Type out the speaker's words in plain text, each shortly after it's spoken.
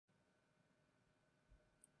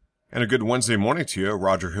And a good Wednesday morning to you,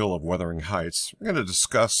 Roger Hill of Wuthering Heights. We're going to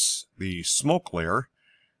discuss the smoke layer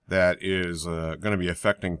that is going to be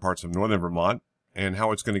affecting parts of northern Vermont and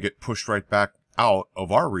how it's going to get pushed right back out of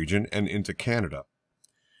our region and into Canada.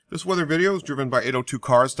 This weather video is driven by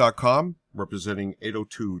 802cars.com, representing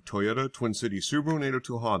 802 Toyota, Twin Cities Subaru, and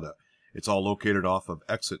 802 Honda. It's all located off of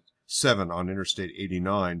exit 7 on Interstate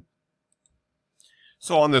 89.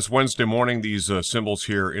 So on this Wednesday morning, these symbols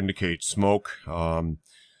here indicate smoke.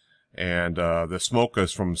 The smoke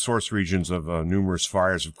is from source regions of numerous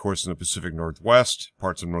fires, of course, in the Pacific Northwest,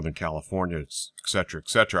 parts of Northern California, etc.,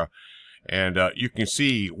 etc. And you can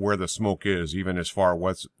see where the smoke is, even as far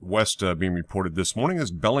west being reported this morning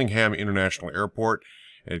as Bellingham International Airport.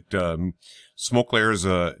 Smoke layers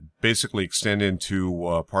basically extend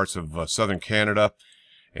into parts of southern Canada,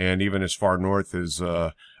 and even as far north as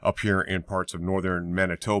up here in parts of northern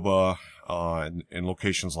Manitoba and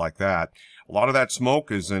locations like that. A lot of that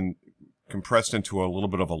smoke is compressed into a little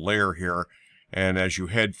bit of a layer here, and as you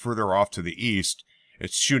head further off to the east,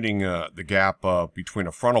 it's shooting the gap between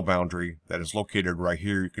a frontal boundary that is located right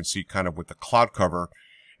here. You can see kind of with the cloud cover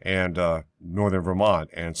and northern Vermont,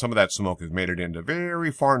 and some of that smoke has made it into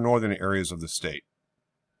very far northern areas of the state.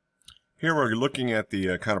 Here we're looking at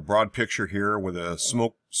the kind of broad picture here where the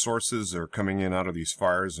smoke sources are coming in out of these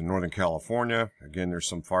fires in Northern California. Again, there's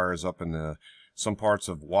some fires up in some parts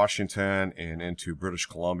of Washington and into British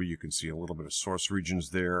Columbia. You can see a little bit of source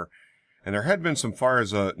regions there. And there had been some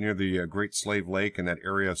fires near the Great Slave Lake in that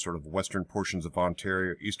area, sort of western portions of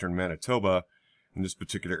Ontario, eastern Manitoba, in this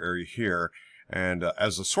particular area here. And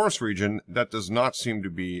as a source region, that does not seem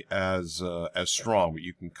to be as strong, but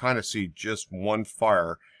you can kind of see just one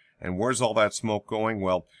fire. And where's all that smoke going?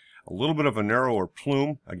 Well, a little bit of a narrower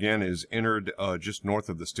plume, again, is entered just north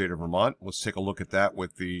of the state of Vermont. Let's take a look at that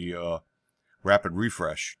with the rapid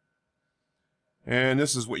refresh. And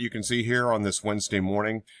this is what you can see here on this Wednesday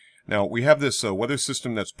morning. Now, we have this weather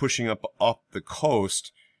system that's pushing up the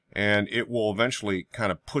coast, and it will eventually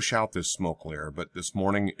kind of push out this smoke layer. But this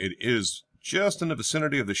morning, it is just in the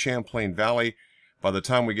vicinity of the Champlain Valley. By the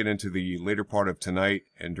time we get into the later part of tonight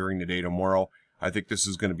and during the day tomorrow, I think this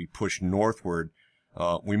is going to be pushed northward.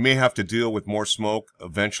 We may have to deal with more smoke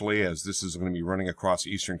eventually, as this is going to be running across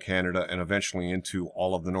eastern Canada and eventually into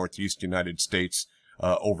all of the northeast United States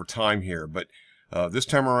over time here. But this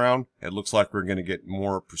time around, it looks like we're going to get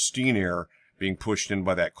more pristine air being pushed in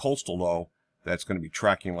by that coastal low that's going to be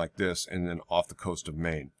tracking like this and then off the coast of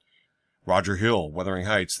Maine. Roger Hill, Wuthering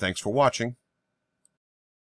Heights, thanks for watching.